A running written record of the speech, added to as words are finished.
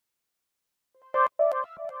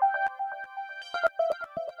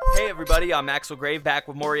Hey everybody, I'm Axel back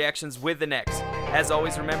with more reactions with the next. As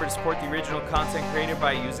always, remember to support the original content creator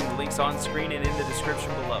by using the links on screen and in the description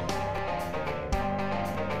below.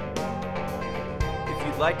 If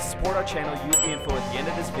you'd like to support our channel, use the info at the end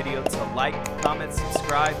of this video to like, comment,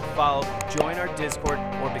 subscribe, follow, join our Discord,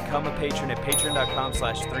 or become a patron at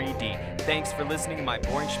patreon.com/3D. Thanks for listening to my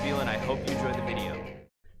boring spiel, and I hope you enjoyed the video.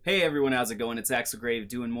 Hey everyone, how's it going? It's Axel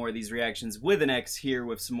doing more of these reactions with an X here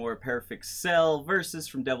with some more Perfect Cell versus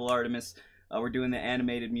from Devil Artemis. We're doing the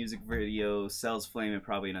animated music video, Cell's Flame, and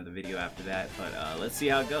probably another video after that, but let's see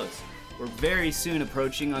how it goes. We're very soon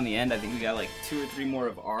approaching on the end. I think we got like 2 or 3 more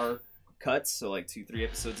of our cuts, so like 2-3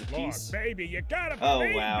 episodes apiece. Lord, baby, you gotta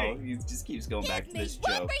believe wow, me. He just keeps going back to this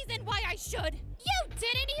joke. One reason why I should. You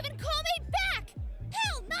didn't even call me back.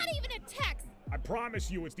 Hell, not even a text. I promise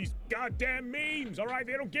you, it's these goddamn memes, all right?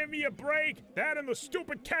 They don't give me a break. That and the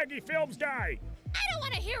stupid Kaggy Films guy. I don't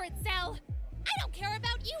want to hear it, Cell. I don't care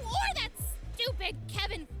about you or that stupid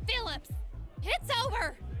Kevin Phillips. It's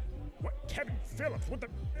over. What, Kevin Phillips? What the?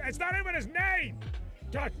 It's not even his name.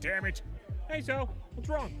 God damn it. Hey, Cell, what's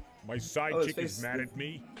wrong? My side chick is mad at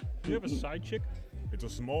me. You have a side chick? It's a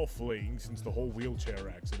small fling since the whole wheelchair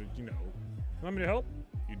accident, you know. Want me to help?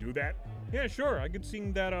 You do that? Yeah, sure. I could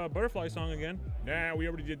sing that butterfly song again. Nah, we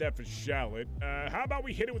already did that for Shallot. How about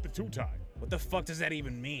we hit it with the 2-time? What the fuck does that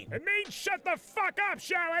even mean? It means shut the fuck up,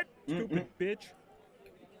 Shallot! Stupid bitch.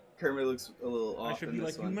 Kermit looks a little off. I should be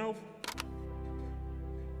like you, mouth.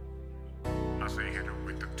 I say hit it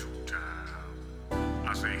with the 2-time.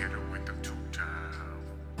 I say hit it with the 2-time.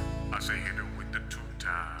 I say hit it with the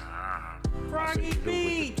 2-time. Froggy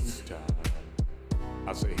Beats!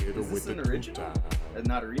 I say hit it with the 2-time.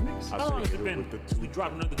 Not a remix? How long has it been? We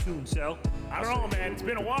drop another tune, Cell. I don't know, man. It's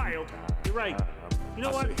been a while. You're right. You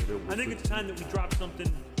know what? I think it's time that we drop something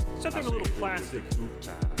a little classic.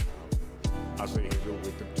 I say hit it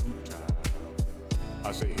with the 2-time.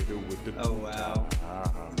 I say hit it with the 2-time. Oh wow.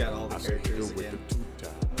 He's got all the characters again. I say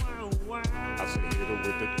hit it with the 2-time. I say hit it with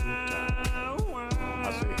the 2-time. I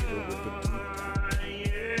say hit it with the 2-time.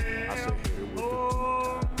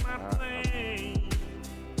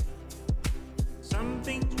 Some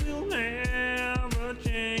things will never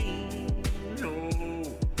change. No,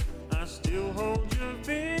 I still hold your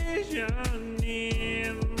vision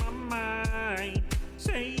in my mind.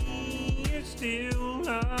 Say you still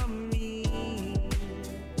love me.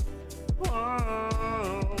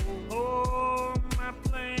 Oh, my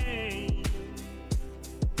plane.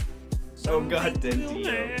 Oh God, Dentio.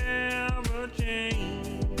 Never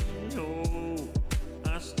change. No,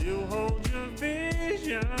 I still hold your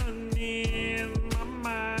vision in my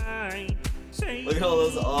mind. Say look at all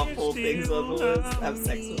those awful things on the list. Have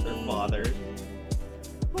sex with her father.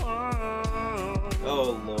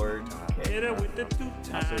 Oh Lord. Okay. Hit it with the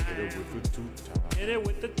 2-time. Hit it with the 2-time. Hit it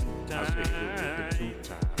with the 2-time.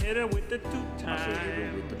 Hit it with the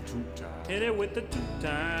 2-time. Hit it with the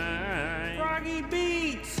 2-time. Froggy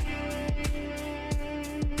Beats.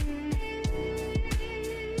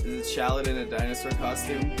 Is it Shallot in a dinosaur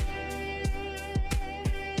costume?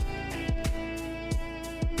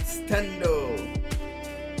 Stendo.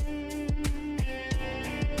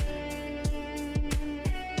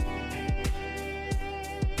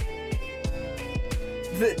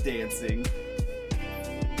 The dancing.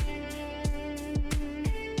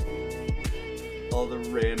 All the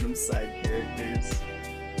random side characters.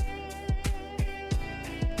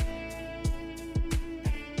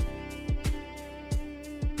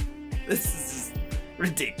 This is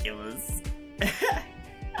ridiculous.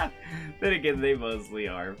 Then again, they mostly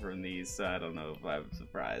are from these, so I don't know if I'm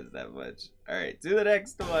surprised that much. Alright, to the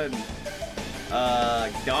next one.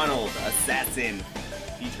 Donald, Assassin,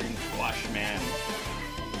 featuring Quashman.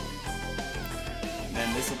 And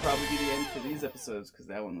then this will probably be the end for these episodes, because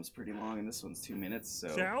that one was pretty long, and this one's 2 minutes, so...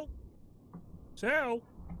 Sal?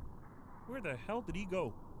 Where the hell did he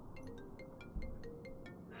go?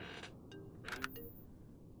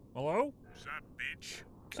 Hello? What's up, bitch?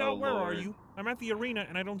 Sal, Oh, where Lord. are you? I'm at the arena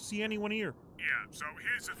and I don't see anyone here. Yeah, so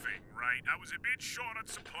here's the thing, right? I was a bit short on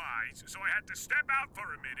supplies, so I had to step out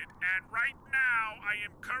for a minute, and right now I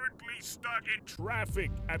am currently stuck in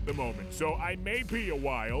traffic at the moment, so I may be a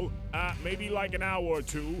while, maybe like an hour or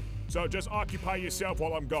 2, so just occupy yourself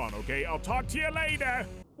while I'm gone, okay? I'll talk to you later!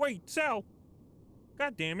 Wait, Sal!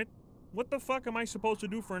 God damn it. What the fuck am I supposed to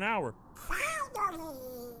do for an hour?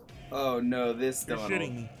 Oh no, this You're Donald.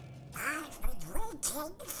 shitting me. I've been waiting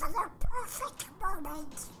for the perfect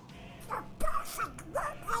moment. The perfect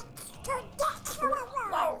moment to get you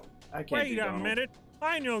alone. I can't Wait do a Donald. minute.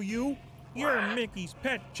 I know you. You're Mickey's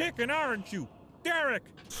pet chicken, aren't you? Derek!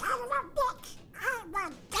 Son of a bitch, I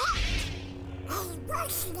want that. Hey,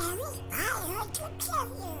 mercenary, I heard to tell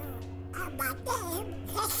you. My name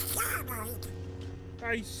is Shallot.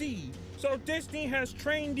 I see. So Disney has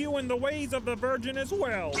trained you in the ways of the Virgin as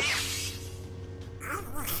well. I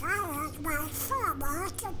was hired by farmer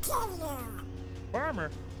to kill you. Farmer?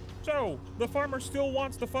 So, the farmer still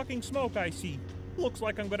wants the fucking smoke, I see. Looks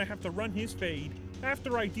like I'm gonna have to run his fade.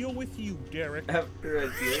 After I deal with you, Derek. After I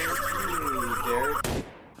deal with you,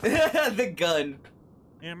 Derek. The gun.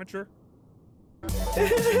 Amateur.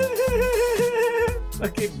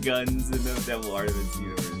 Fucking guns in the Devil Artemis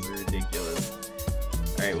universe are ridiculous.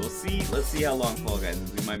 Alright, we'll see. Let's see how long Fall Guys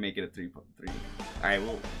is. We might make it a 3-3. Alright,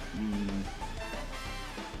 well,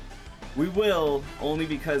 we will, only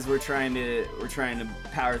because we're trying to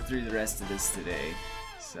power through the rest of this today.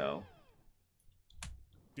 So.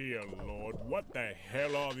 Dear Lord, what the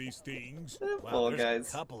hell are these things? Fall Guys. There's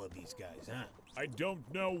a couple of these guys, huh? I don't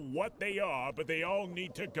know what they are, but they all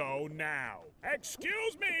need to go now.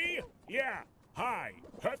 Excuse me? Yeah. Hi,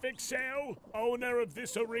 Perfect Cell, owner of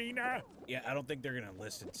this arena. Yeah, I don't think they're gonna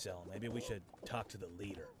listen, Cell. Maybe we should talk to the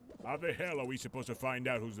leader. How the hell are we supposed to find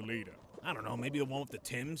out who's the leader? I don't know, maybe the one with the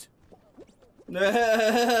Tims? Look at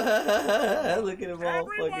him all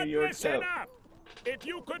Everyone fucking yorked listen up. up! If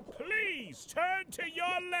you could please turn to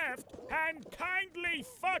your left and kindly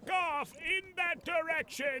fuck off in that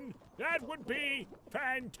direction, that would be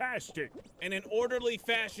fantastic. In an orderly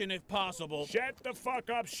fashion, if possible. Shut the fuck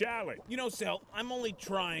up, Shallot. You know, Cell, I'm only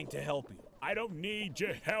trying to help you. I don't need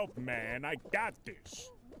your help, man. I got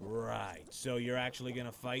this. Right, so you're actually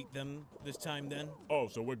gonna fight them this time then? Oh,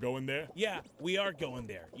 so we're going there? Yeah, we are going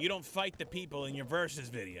there. You don't fight the people in your versus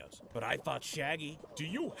videos. But I fought Shaggy. Do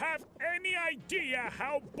you have any idea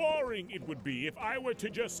how boring it would be if I were to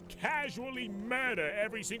just casually murder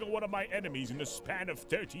every single one of my enemies in the span of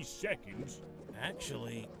 30 seconds?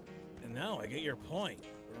 Actually, no, I get your point.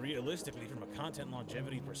 Realistically, from a content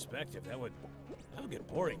longevity perspective, that would get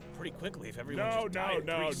boring pretty quickly if everyone just died in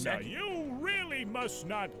 3 seconds. You really must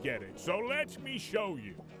not get it, so let me show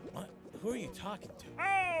you. What? Who are you talking to?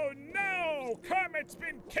 Oh no! Kermit's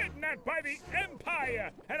been kidnapped by the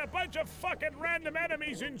Empire and a bunch of fucking random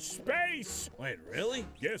enemies in space! Wait, really?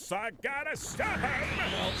 Guess I gotta stop him!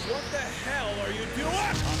 Well, what the hell are you doing?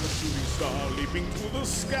 I'm a shooting star leaping through the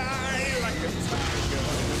sky like a tiger,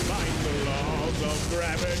 defying the laws of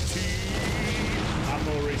gravity. I'm a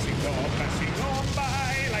racing car passing on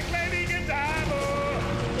by like Lady Godiva.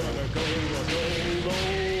 Gonna go,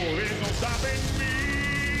 there's no stopping me.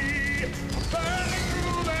 I'm burning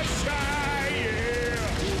through the sky, yeah.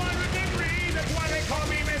 200 degrees, that's why they call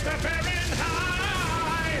me Mr.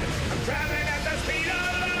 Fahrenheit. I'm traveling at the speed of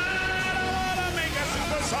light. I wanna make a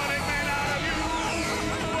supersonic man out of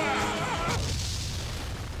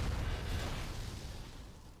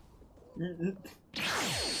you.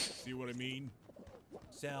 See what I mean?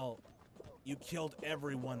 Cell, you killed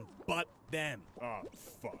everyone but them. Oh,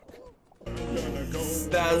 fuck.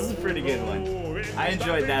 That was a pretty good one. I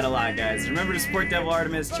enjoyed that a lot, guys. Remember to support Devil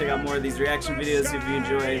Artemis. Check out more of these reaction videos if you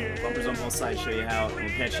enjoy. Bumpers on both sides show you how. And we'll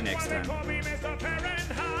catch you next time.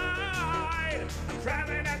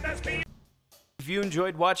 If you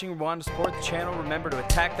enjoyed watching or want to support the channel, remember to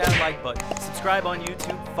attack that like button, subscribe on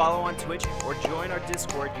YouTube, follow on Twitch, or join our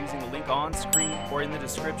Discord using the link on screen or in the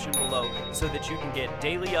description below so that you can get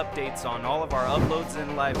daily updates on all of our uploads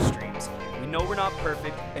and live streams. We know we're not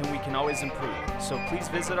perfect and we can always improve, so please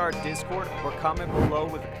visit our Discord or comment below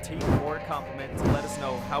with a critique or a compliment to let us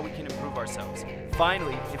know how we can improve ourselves.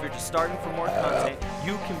 Finally, if you're just starting for more content,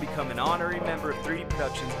 you can become an honorary member of 3D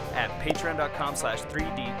Productions at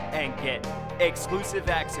patreon.com/3D and get exclusive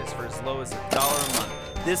access for as low as $1 a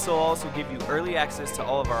month. This will also give you early access to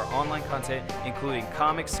all of our online content, including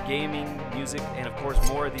comics, gaming, music, and of course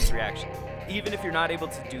more of these reactions. Even if you're not able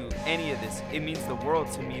to do any of this, it means the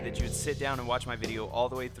world to me that you would sit down and watch my video all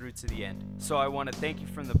the way through to the end. So I want to thank you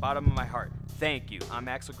from the bottom of my heart. Thank you. I'm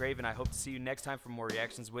Axel Grave, and I hope to see you next time for more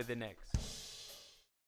reactions with the next.